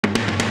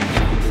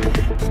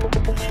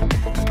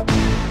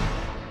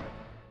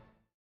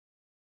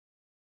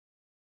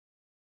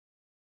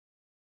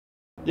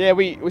Yeah,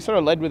 we sort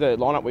of led with a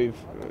lineup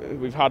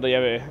we've hardly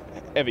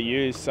ever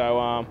used.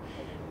 So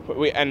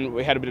we had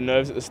a bit of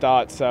nerves at the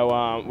start.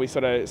 So we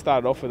sort of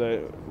started off with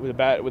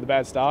a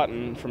bad start,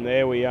 and from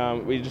there we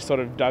just sort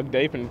of dug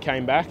deep and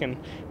came back. And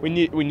we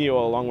knew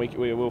all along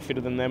we were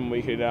fitter than them.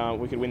 We could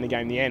win the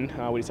game in the end.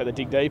 We just had to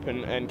dig deep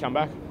and come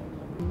back.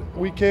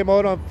 We came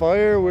out on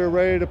fire. We were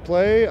ready to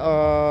play.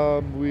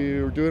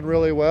 We were doing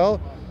really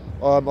well.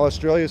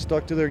 Australia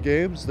stuck to their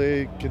games.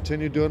 They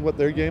continued doing what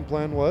their game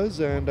plan was,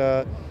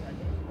 and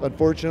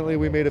unfortunately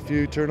we made a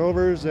few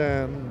turnovers,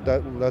 and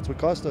that's what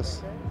cost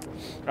us.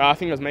 I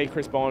think it was me,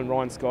 Chris Bowen,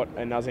 Ryan Scott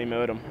and Nazim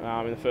Erdem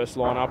in the first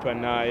lineup,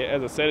 and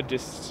as I said, it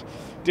just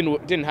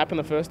didn't happen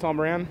the first time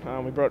around.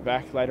 We brought it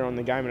back later on in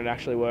the game and it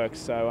actually worked,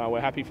 so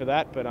we're happy for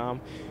that, but I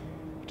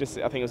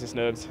think it was just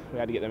nerves. We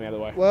had to get them out of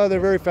the way. Well, they're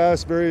very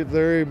fast, very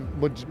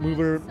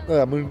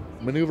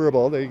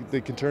maneuverable.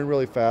 They can turn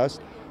really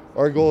fast.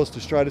 Our goal is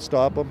to try to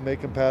stop them,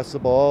 make them pass the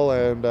ball,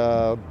 and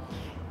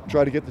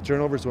try to get the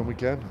turnovers when we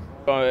can.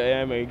 I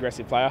am an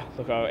aggressive player.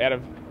 Look, out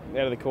of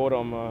the court,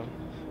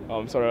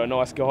 I'm sort of a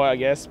nice guy, I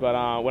guess, but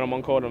when I'm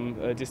on court,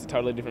 I'm just a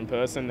totally different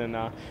person.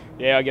 And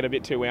yeah, I get a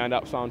bit too wound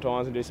up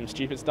sometimes and do some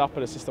stupid stuff,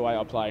 but it's just the way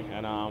I play,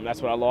 and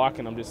that's what I like,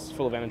 and I'm just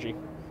full of energy.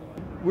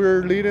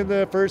 We're leading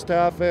the first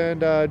half and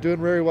doing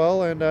very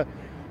well, and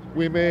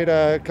we made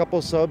a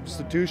couple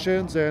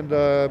substitutions, and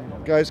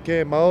guys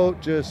came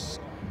out, just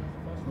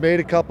made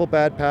a couple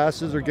bad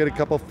passes or get a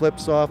couple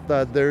flips off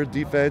their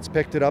defense,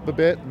 picked it up a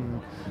bit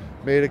and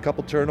made a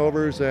couple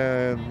turnovers,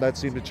 and that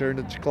seemed to turn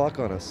the clock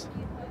on us.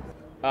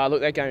 Look,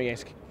 that game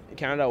against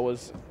Canada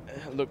was,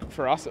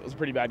 for us it was a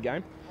pretty bad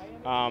game.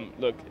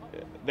 Look,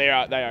 they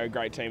are a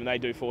great team, and they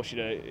do force you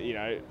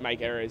to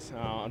make errors.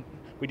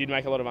 We did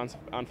make a lot of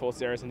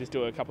unforced errors and just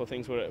do a couple of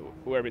things were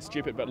a bit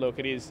stupid. But look,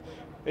 it is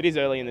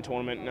early in the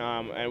tournament,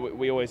 and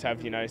we always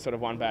have sort of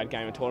one bad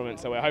game in tournament.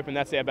 So we're hoping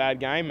that's our bad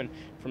game, and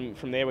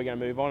from there we're going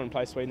to move on and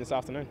play Sweden this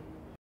afternoon.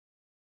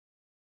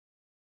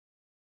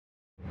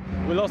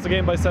 We lost the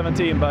game by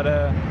 17, but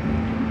I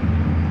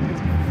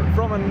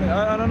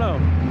don't know.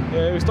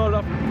 We started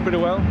off pretty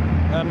well,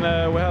 and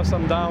we have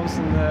some downs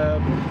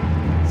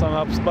and some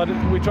ups. But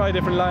we try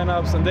different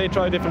lineups, and they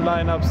try different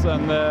lineups,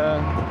 and.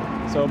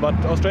 But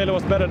Australia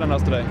was better than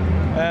us today.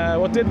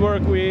 What did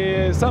work,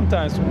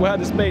 sometimes we had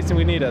the spacing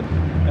we needed.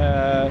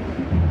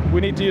 We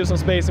need to use some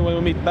spacing when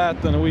we meet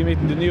Bat and we meet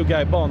the new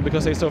guy Bond,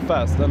 because they're so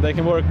fast and they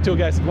can work two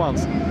guys at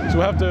once. So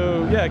we have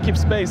to keep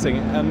spacing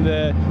and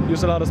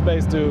use a lot of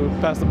space to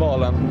pass the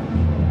ball. And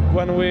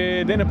when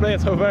we didn't play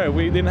it so well,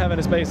 we didn't have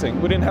any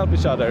spacing. We didn't help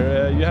each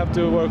other. You have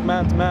to work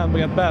man to man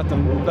against Bat,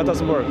 and that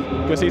doesn't work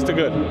because he's too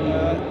good.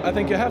 I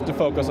think you have to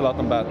focus a lot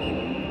on Bat.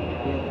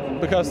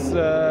 Because,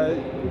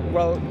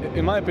 well,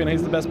 in my opinion,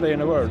 he's the best player in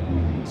the world.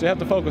 So you have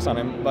to focus on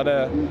him. But,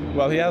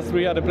 well, he has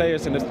 3 other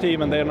players in his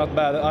team, and they're not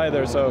bad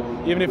either. So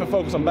even if you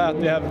focus on Bat,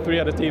 you have 3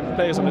 other team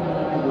players on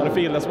the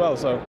field as well.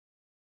 So.